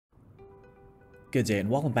Good day and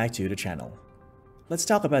welcome back to the channel. Let's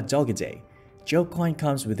talk about Doge Day. Dogecoin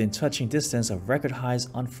comes within touching distance of record highs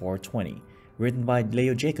on 420, written by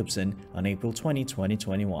Leo Jakobson on April 20,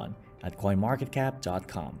 2021 at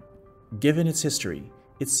coinmarketcap.com. Given its history,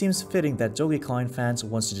 it seems fitting that Dogecoin fans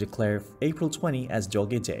want to declare April 20 as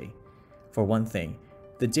Doge Day. For one thing,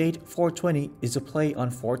 the date 420 is a play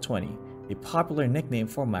on 420, a popular nickname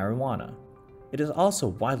for marijuana. It is also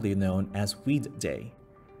widely known as Weed Day.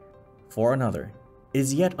 For another, it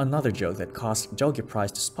is yet another joke that caused Doge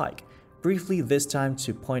price to spike, briefly this time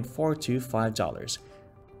to $0.425,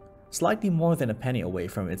 slightly more than a penny away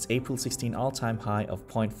from its April 16 all-time high of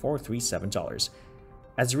 $0.437.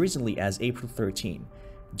 As recently as April 13,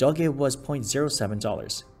 Doge was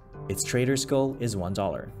 $0.07. Its trader's goal is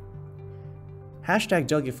 $1. Hashtag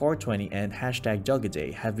Doge420 and hashtag Doge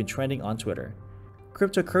Day have been trending on Twitter.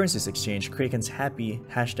 Cryptocurrencies exchange Kraken's happy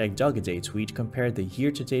hashtag Doge Day tweet compared the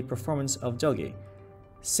year-to-date performance of Doge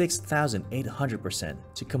 6,800%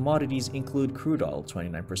 to commodities include crude oil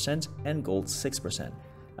 29% and gold 6%,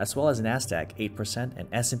 as well as Nasdaq 8% and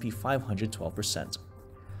S&P 500 12%,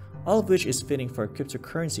 all of which is fitting for a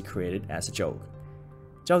cryptocurrency created as a joke.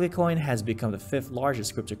 Dogecoin has become the fifth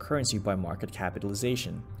largest cryptocurrency by market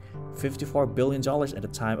capitalization, $54 billion at the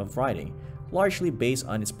time of writing, largely based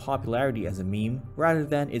on its popularity as a meme rather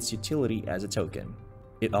than its utility as a token.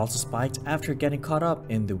 It also spiked after getting caught up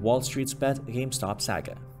in the WallStreetBets GameStop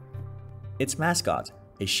saga. Its mascot,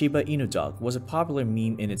 a Shiba Inu dog, was a popular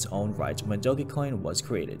meme in its own right when Dogecoin was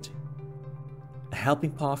created. A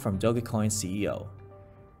helping paw from Dogecoin's CEO.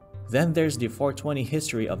 Then there's the 420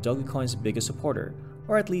 history of Dogecoin's biggest supporter,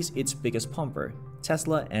 or at least its biggest pumper,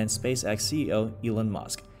 Tesla and SpaceX CEO Elon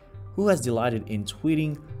Musk, who has delighted in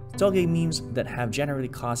tweeting Doge memes that have generally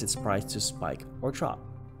caused its price to spike or drop.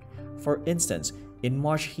 For instance, in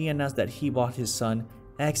March he announced that he bought his son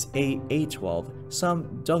XAA12 some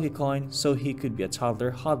Dogecoin so he could be a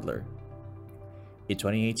toddler hodler. In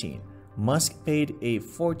 2018, Musk paid a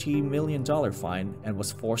 $40 million fine and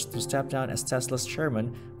was forced to step down as Tesla's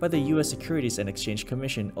chairman by the US Securities and Exchange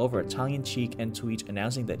Commission over a tongue-in-cheek tweet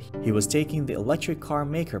announcing that he was taking the electric car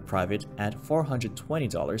maker private at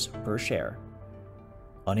 $420 per share.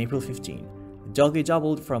 On April 15, Doge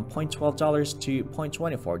doubled from $0.12 to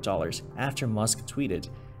 $0.24 after Musk tweeted,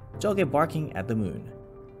 "Doge barking at the moon."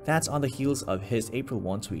 That's on the heels of his April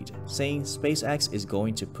 1 tweet, saying SpaceX is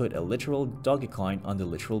going to put a literal Dogecoin on the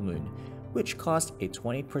literal moon, which caused a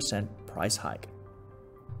 20% price hike.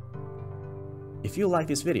 If you like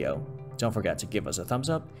this video, don't forget to give us a thumbs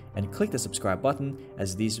up and click the subscribe button,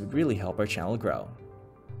 as these would really help our channel grow.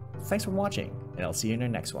 Thanks for watching, and I'll see you in our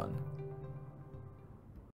next one.